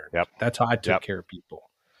I learned. Yep. That's how I took Yep. care of people.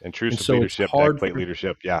 And Intrusive so it's leadership, hard backplate for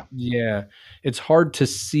leadership. Yeah. yeah, it's hard to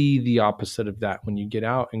see the opposite of that when you get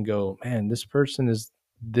out and go, man, this person is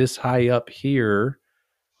this high up here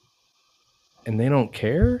and they don't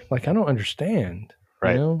care. Like, I don't understand.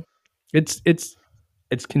 Right.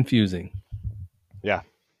 It's confusing. Yeah.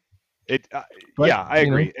 It. But Yeah, I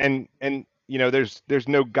agree. And there's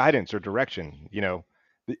no guidance or direction.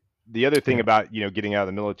 The other thing yeah, about getting out of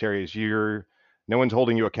the military is no one's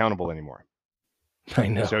holding you accountable anymore. I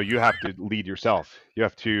know. So you have to lead yourself. You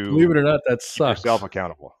have Believe to it or not, that keep yourself sucks.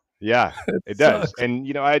 accountable. Yeah, It it does. sucks. And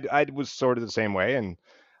I was sort of the same way, and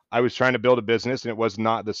I was trying to build a business, and it was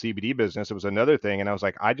not the CBD business. It was another thing, and I was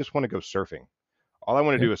like, I just want to go surfing. All I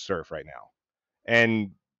want to Yep. do is surf right now.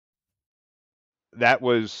 And that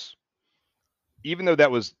was, even though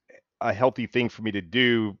that was a healthy thing for me to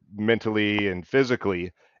do mentally and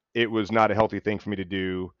physically, it was not a healthy thing for me to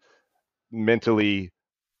do mentally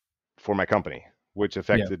for my company, which Yeah.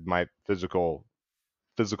 affected my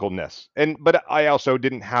physicalness. And but I also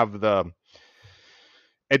didn't have the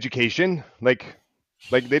education. Like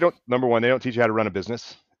they don't, number one, they don't teach you how to run a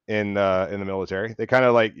business in the military. They kind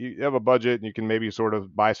of like, you have a budget and you can maybe sort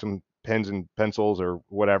of buy some pens and pencils or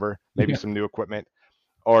whatever, maybe Yeah. some new equipment,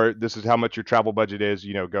 or this is how much your travel budget is,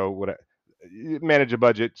 go what, manage a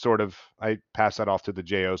budget sort of. I pass that off to the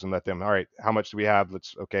JOs and let them, all right, how much do we have?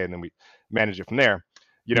 Let's, okay, and then we manage it from there.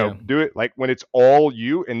 Yeah. Do it like when it's all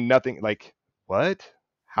you and nothing, like what?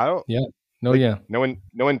 How? Yeah. No, Like yeah. no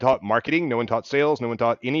one taught marketing, no one taught sales, no one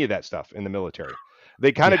taught any of that stuff in the military.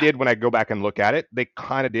 They kind of Yeah. did. When I go back and look at it, they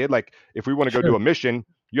kind of did. Like if we want to go do Sure. a mission,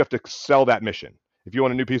 you have to sell that mission. If you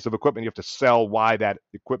want a new piece of equipment, you have to sell why that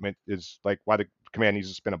equipment is, like why the command needs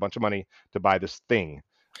to spend a bunch of money to buy this thing,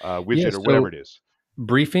 Yeah. widget or whatever So it is.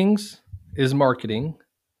 briefings is marketing,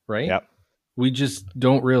 right? Yep. We just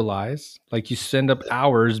don't realize, like, you spend up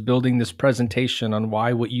hours building this presentation on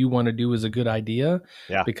why what you want to do is a good idea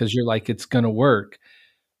Yeah. because you're like, it's going to work.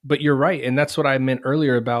 But you're right. And that's what I meant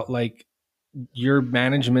earlier about, like, your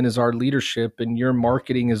management is our leadership and your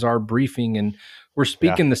marketing is our briefing. And we're Yeah.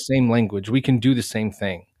 speaking the same language. We can do the same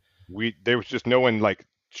thing. There was just no one like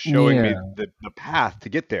showing me Yeah. the path to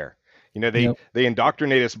get there. Yep. They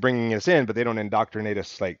indoctrinate us bringing us in, but they don't indoctrinate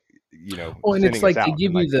us like, Oh, and it's sending us like they out.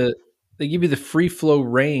 give And you like, the free flow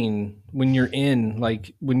reign when you're in,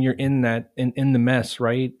 like, when you're in that in the mess,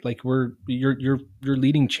 right? Like, you're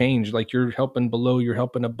leading change, like you're helping below, you're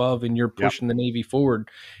helping above, and you're yep, pushing the Navy forward.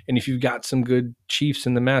 And if you've got some good chiefs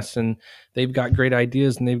in the mess and they've got great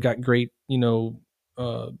ideas and they've got great,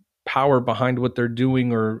 uh, power behind what they're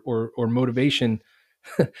doing, or motivation,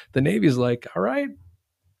 the Navy's like, all right,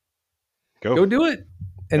 go, go do it.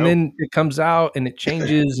 And go. then it comes out and it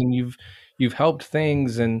changes and you've helped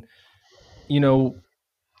things. And you know,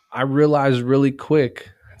 I realized really quick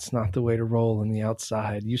it's not the way to roll on the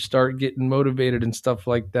outside. You start getting motivated and stuff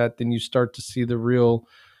like that, then you start to see the real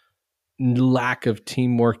lack of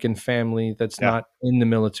teamwork and family that's Yeah, not in the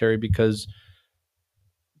military, because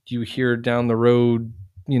you hear down the road,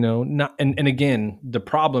 not, and again, the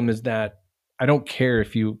problem is that I don't care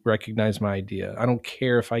if you recognize my idea. I don't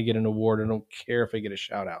care if I get an award. I don't care if I get a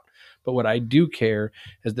shout out. But what I do care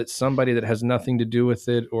is that somebody that has nothing to do with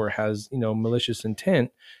it or has, malicious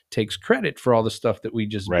intent takes credit for all the stuff that we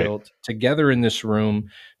just right. built together in this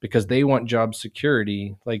room because they want job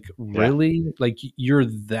security. Like, Yeah, really? Like, you're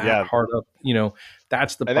that yeah. hard up,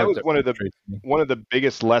 that's the And that part was that frustrates me. one of the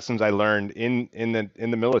biggest lessons I learned in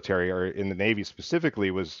the military, or in the Navy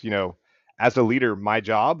specifically, was, as a leader, my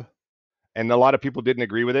job, and a lot of people didn't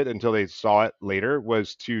agree with it until they saw it later,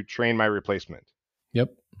 was to train my replacement. Yep.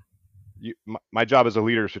 My job as a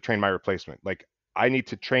leader is to train my replacement. Like I need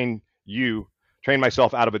to train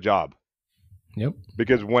myself out of a job, Yep.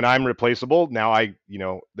 because when I'm replaceable, now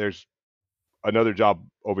there's another job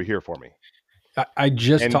over here for me. I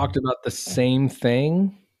just And talked about the same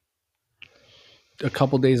thing a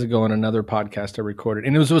couple days ago on another podcast I recorded,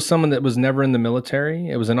 and it was with someone that was never in the military.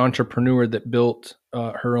 It was an entrepreneur that built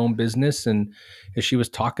her own business, and as she was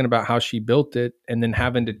talking about how she built it, and then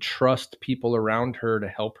having to trust people around her to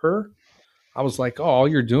help her, I was like, "Oh, all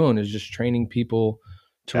you're doing is just training people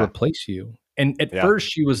to yeah, replace you." And at yeah, first,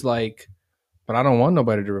 she was like, "But I don't want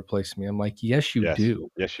nobody to replace me." I'm like, "Yes, you yes, do."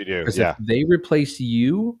 yes, you do. Because if Yeah, they replace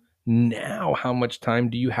you, now how much time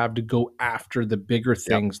do you have to go after the bigger yep,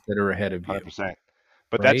 things that are ahead of you, 100%.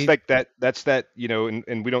 But that's right? like that. That's that.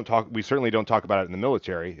 And we don't talk. We certainly don't talk about it in the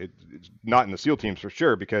military. It's not in the SEAL teams for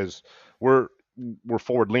sure, because we're we're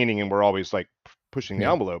forward leaning and we're always like pushing the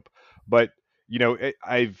Yeah. envelope. But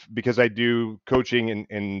I've, because I do coaching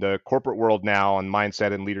in the corporate world now on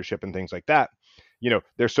mindset and leadership and things like that.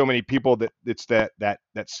 There's so many people that it's that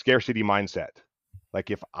scarcity mindset. Like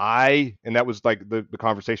if I, and that was like the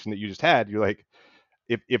conversation that you just had. You're like,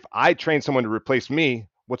 if I train someone to replace me,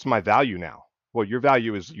 what's my value now? Well, your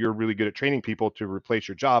value is you're really good at training people to replace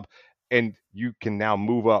your job, and you can now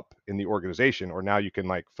move up in the organization, or now you can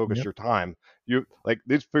like focus Yep. your time. You like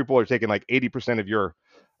these people are taking like 80% of your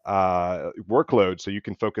workload, so you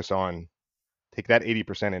can focus on, take that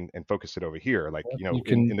 80% and focus it over here. Like, You in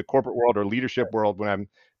can the corporate world or leadership world, when I'm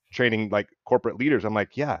training like corporate leaders, I'm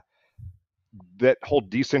like, yeah, that whole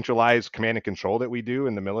decentralized command and control that we do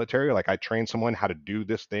in the military. Like I train someone how to do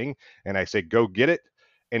this thing and I say, go get it.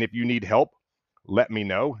 And if you need help, let me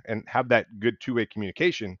know, and have that good two-way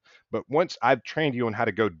communication. But once I've trained you on how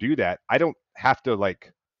to go do that, I don't have to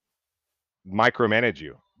like micromanage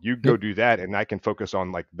you. You go Yep. do that and I can focus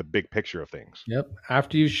on like the big picture of things. Yep.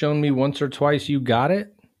 After you've shown me once or twice you got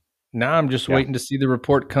it, now I'm just Yeah. waiting to see the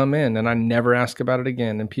report come in and I never ask about it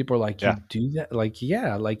again. And people are like, you Yeah. do that? Like,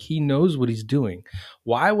 yeah, like he knows what he's doing.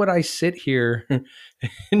 Why would I sit here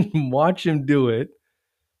and watch him do it,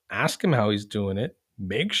 ask him how he's doing it,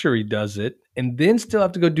 make sure he does it, and then still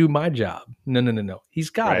have to go do my job? No, no, no, no. He's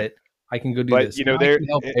got Right. it. I can go do But this. you Now know, I there can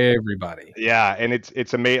help everybody. yeah, and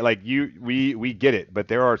it's amazing. Like we get it, but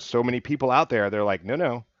there are so many people out there. They're like, no,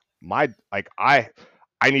 no, my like I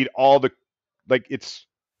need all the like it's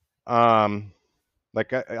um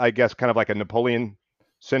like I guess kind of like a Napoleon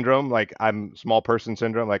syndrome. Like I'm small person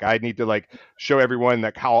syndrome. Like I need to like show everyone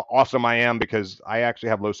like how awesome I am because I actually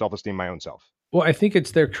have low self esteem my own self. Well, I think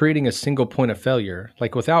it's they're creating a single point of failure.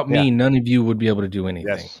 Like without Yeah. me, none of you would be able to do anything.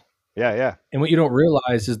 Yes. Yeah. Yeah. And what you don't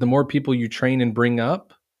realize is the more people you train and bring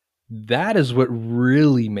up, that is what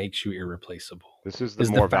really makes you irreplaceable. This is the Is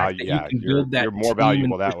the more fact value. that you Yeah, can you're build you're that more team and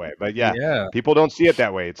valuable push that way. it. But yeah, Yeah, people don't see it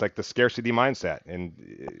that way. It's like the scarcity mindset, and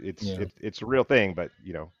it's yeah. it's a real thing. But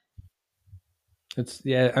It's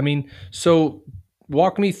yeah. I mean, so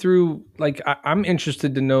walk me through. Like, I'm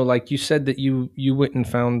interested to know. Like, you said that you went and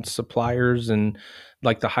found suppliers and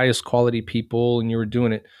like the highest quality people, and you were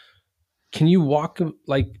doing it. Can you walk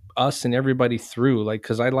like us and everybody through? Like,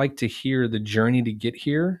 because I like to hear the journey to get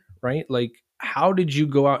here. Right? Like, how did you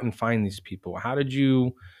go out and find these people? How did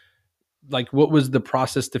you like? What was the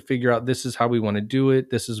process to figure out this is how we want to do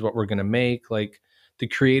it? This is what we're going to make. Like the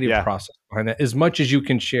creative yeah. process behind that, as much as you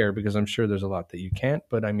can share, because I'm sure there's a lot that you can't.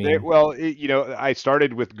 But I mean, Well, I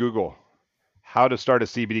started with Google, how to start a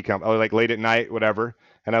CBD company, like late at night, whatever.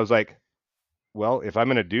 And I was like, well, if I'm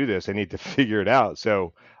going to do this, I need to figure it out.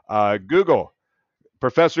 So, Google,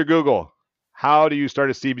 Professor Google, how do you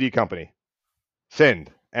start a CBD company?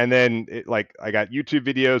 Send. And then like I got YouTube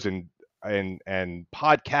videos and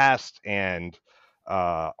podcasts and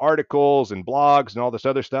articles and blogs and all this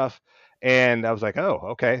other stuff. And I was like, oh,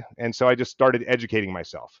 okay. And so I just started educating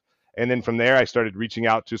myself. And then from there, I started reaching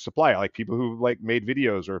out to supply, like people who like made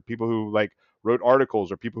videos or people who like wrote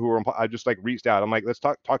articles or people who were, I just like reached out. I'm like, let's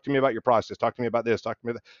talk to me about your process. Talk to me about this. Talk to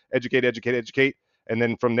me about educate, educate, educate. And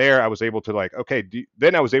then from there, I was able to like, okay,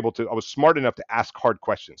 then I was smart enough to ask hard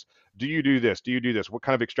questions. Do you do this? Do you do this? What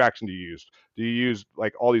kind of extraction do you use? Do you use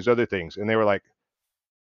like all these other things? And they were like,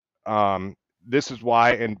 this is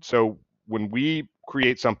why. And so when we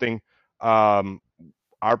create something, um,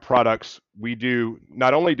 our products, we do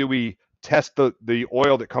not only do we test the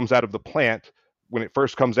oil that comes out of the plant when it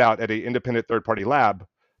first comes out at an independent third party lab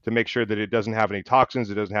to make sure that it doesn't have any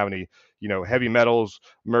toxins, it doesn't have any heavy metals,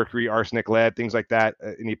 mercury, arsenic, lead, things like that,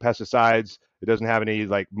 any pesticides, it doesn't have any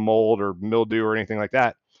like mold or mildew or anything like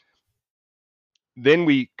that. Then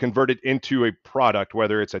we convert it into a product,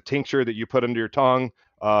 whether it's a tincture that you put under your tongue,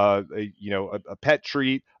 a pet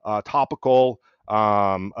treat, topical,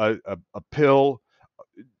 a pill,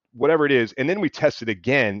 whatever it is, and then we test it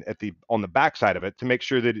again on the backside of it to make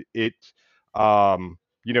sure that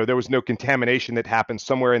there was no contamination that happened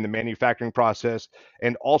somewhere in the manufacturing process,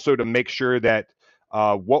 and also to make sure that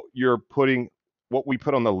what we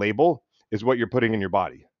put on the label is what you're putting in your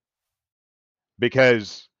body,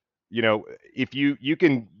 because if you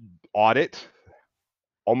can audit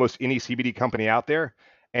almost any CBD company out there,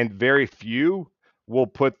 and very few will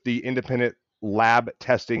put the independent lab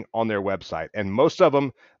testing on their website. And most of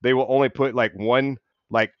them, they will only put like one,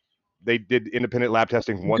 like they did independent lab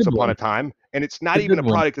testing once good upon one, a time, and it's not a even good a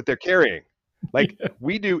one. product that they're carrying. Like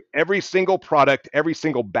we do every single product, every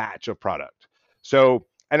single batch of product. So,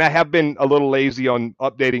 and I have been a little lazy on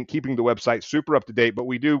updating, keeping the website super up to date, but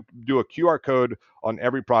we do a QR code on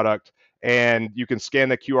every product, and you can scan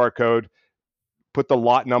the QR code, put the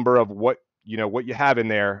lot number of what you have in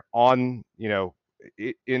there on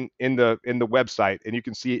in the website, and you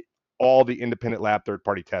can see all the independent lab third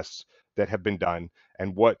party tests that have been done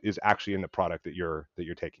and what is actually in the product that you're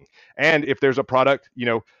taking. And if there's a product,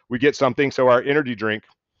 we get something. So our energy drink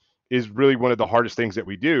is really one of the hardest things that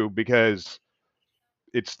we do, because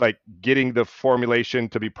it's like getting the formulation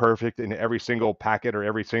to be perfect in every single packet or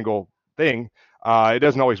every single thing. It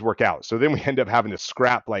doesn't always work out. So then we end up having to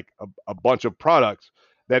scrap like a bunch of products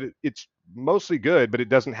that it's mostly good, but it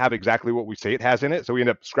doesn't have exactly what we say it has in it. So we end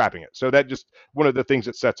up scrapping it. So that just one of the things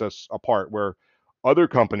that sets us apart, where other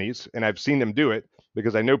companies, and I've seen them do it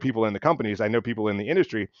because I know people in the companies, I know people in the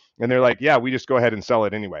industry, and they're like, yeah, we just go ahead and sell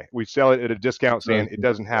it anyway. We sell it at a discount saying it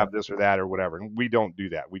doesn't have this or that or whatever. And we don't do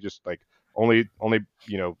that. We just like only,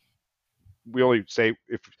 we only say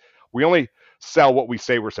if we only sell what we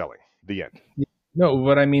say we're selling. The end. No,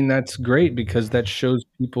 but I mean that's great because that shows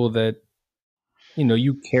people that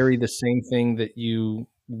you carry the same thing that you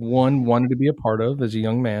one wanted to be a part of as a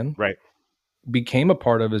young man, Right. became a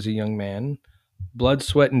part of as a young man, blood,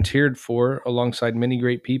 sweat, and teared for alongside many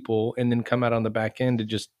great people, and then come out on the back end to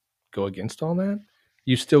just go against all that.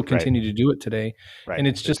 You still Right. continue to do it today, Right. and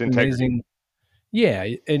it's It's just integrity. amazing. Yeah,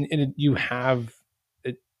 you have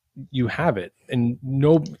it, you have it, and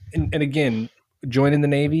no, and again, joining the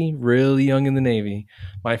Navy, really young in the Navy,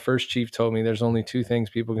 my first chief told me there's only two things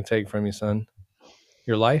people can take from you, son: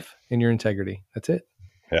 your life and your integrity. That's it.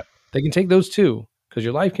 Yeah. They can take those two because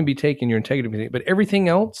your life can be taken, your integrity can be taken, but everything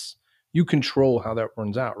else you control how that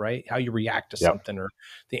runs out, right? How you react to Yep. something, or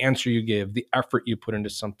the answer you give, the effort you put into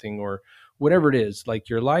something, or whatever it is. Like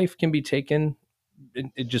your life can be taken,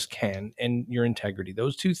 it just can, and your integrity.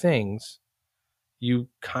 Those two things you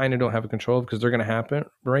kind of don't have a control of because they're going to happen,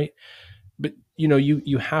 right? But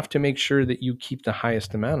you have to make sure that you keep the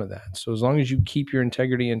highest amount of that. So as long as you keep your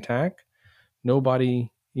integrity intact,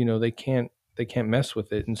 nobody, they can't mess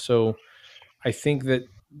with it. And so I think that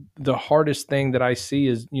the hardest thing that I see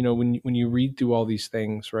is, when you read through all these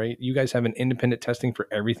things, right? You guys have an independent testing for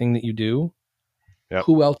everything that you do. Yep.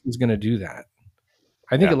 Who else is going to do that?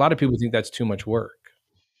 I think Yeah. a lot of people think that's too much work.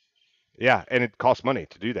 Yeah. And it costs money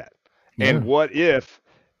to do that. And Yeah. what if,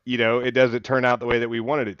 it doesn't turn out the way that we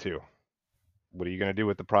wanted it to? What are you going to do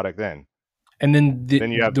with the product then? And then the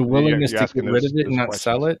Then the willingness you're to get asking rid of it and those not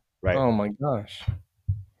sell questions, it. right? Oh my gosh.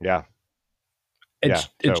 Yeah. Yeah.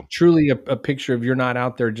 It's So truly a picture of you're not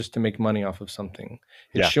out there just to make money off of something.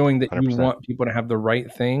 It's yeah, showing that you 100%. want people to have the right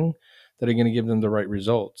thing that are going to give them the right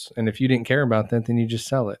results. And if you didn't care about that, then you just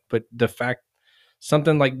sell it. But the fact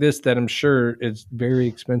something like this that I'm sure is very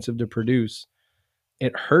expensive to produce,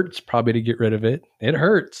 it hurts probably to get rid of it. It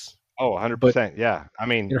hurts, Oh, but 100%. Yeah. I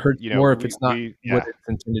mean, it hurts more if it's not what yeah. it's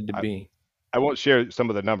intended to I, be. I won't share some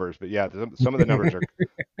of the numbers, but yeah, some of the numbers are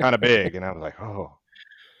kind of big, and I was like, oh,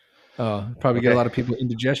 Probably get a okay, lot of people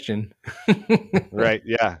indigestion. right,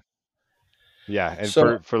 yeah, yeah, and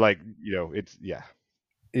So for like it's yeah,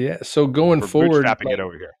 yeah, so going for forward, bootstrapping it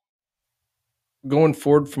over here. going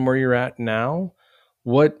forward from where you're at now,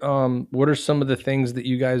 what are some of the things that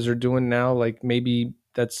you guys are doing now, like maybe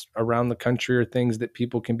that's around the country or things that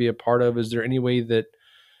people can be a part of? Is there any way that,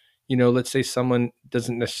 let's say someone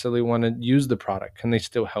doesn't necessarily want to use the product, can they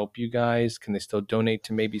still help you guys? Can they still donate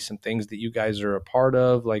to maybe some things that you guys are a part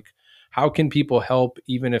of? Like how can people help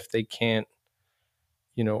even if they can't,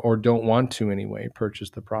 or don't want to anyway purchase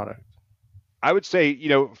the product? I would say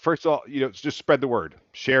first of all just spread the word,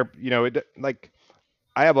 share it like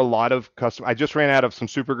I have a lot of custom. I just ran out of some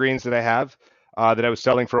super greens that I have that I was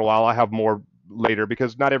selling for a while. I have more later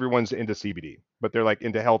because not everyone's into CBD, but they're like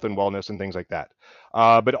into health and wellness and things like that.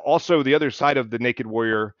 But also the other side of the Naked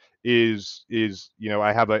Warrior is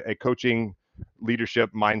I have a coaching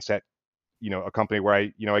leadership mindset, a company where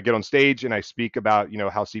I get on stage and I speak about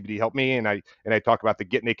how CBD helped me, and I talk about the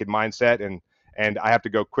Get Naked mindset, and I have to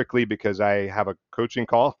go quickly because I have a coaching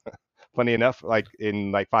call funny enough, like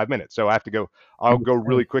in like 5 minutes. So I have to go. I'll go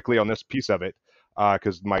really quickly on this piece of it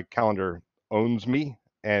because my calendar owns me,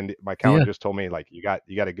 and my Yeah. calendar just told me like you got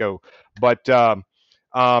to go. But so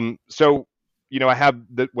I have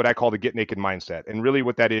what I call the get naked mindset, and really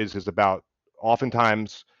what that is about.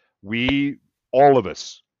 Oftentimes, we all of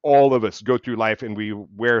us go through life and we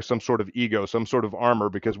wear some sort of ego, some sort of armor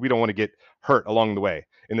because we don't want to get hurt along the way.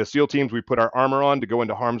 In the SEAL teams, we put our armor on to go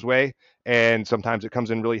into harm's way, and sometimes it comes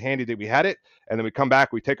in really handy that we had it, and then we come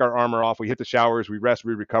back, we take our armor off, we hit the showers, we rest,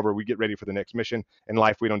 we recover, we get ready for the next mission. In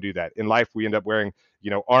life, we don't do that. In life, we end up wearing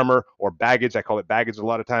armor or baggage. I call it baggage a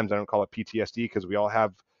lot of times. I don't call it PTSD because we all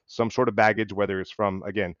have some sort of baggage, whether it's from,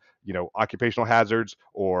 again, occupational hazards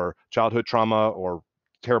or childhood trauma or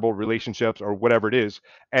terrible relationships or whatever it is,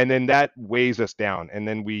 and then that weighs us down, and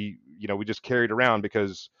then we just carry it around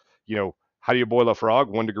because how do you boil a frog?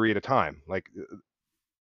 1 degree at a time. Like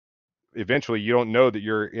eventually you don't know that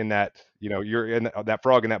you're in that, you're in that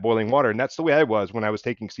frog in that boiling water. And that's the way I was when I was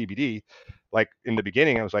taking CBD. Like in the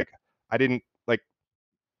beginning, I was like, I didn't like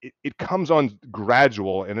it comes on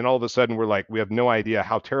gradual. And then all of a sudden we're like, we have no idea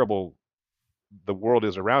how terrible the world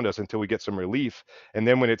is around us until we get some relief. And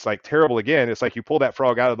then when it's like terrible again, it's like you pull that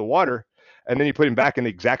frog out of the water and then you put him back in the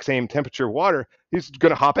exact same temperature water, he's going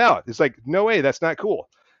to hop out. It's like, no way, that's not cool.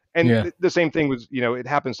 And Yeah. the same thing was, it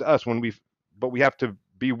happens to us but we have to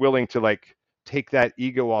be willing to like take that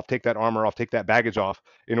ego off, take that armor off, take that baggage off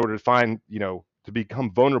in order to find, to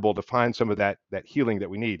become vulnerable, to find some of that healing that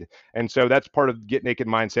we need. And so that's part of Get Naked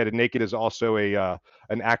mindset. And naked is also a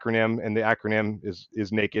an acronym, and the acronym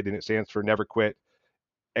is naked, and it stands for never quit,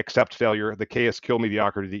 accept failure. The K is kill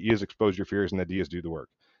mediocrity, the E is expose your fears, and the D is do the work.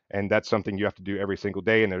 And that's something you have to do every single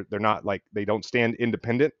day. And they're not like, they don't stand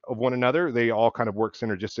independent of one another. They all kind of work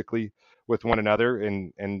synergistically with one another.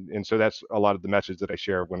 And so that's a lot of the message that I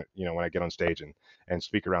share when, when I get on stage and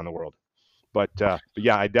speak around the world. But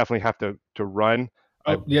yeah, I definitely have to run.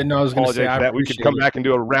 I Oh, yeah, no, I was going to say, apologize I for that. We could come appreciate it. back and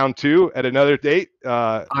do a round two at another date.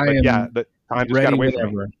 I But yeah, am the time just got ready away from me.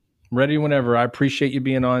 whenever. Ready whenever. I appreciate you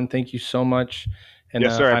being on. Thank you so much. And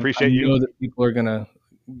Yes, sir. I I appreciate you. know that people are going to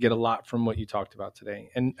get a lot from what you talked about today.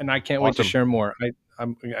 And I can't wait to Awesome. share more.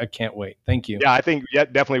 I can't wait. Thank you. Yeah, I think, yeah,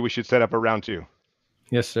 definitely we should set up a round two.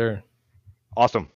 Yes, sir. Awesome.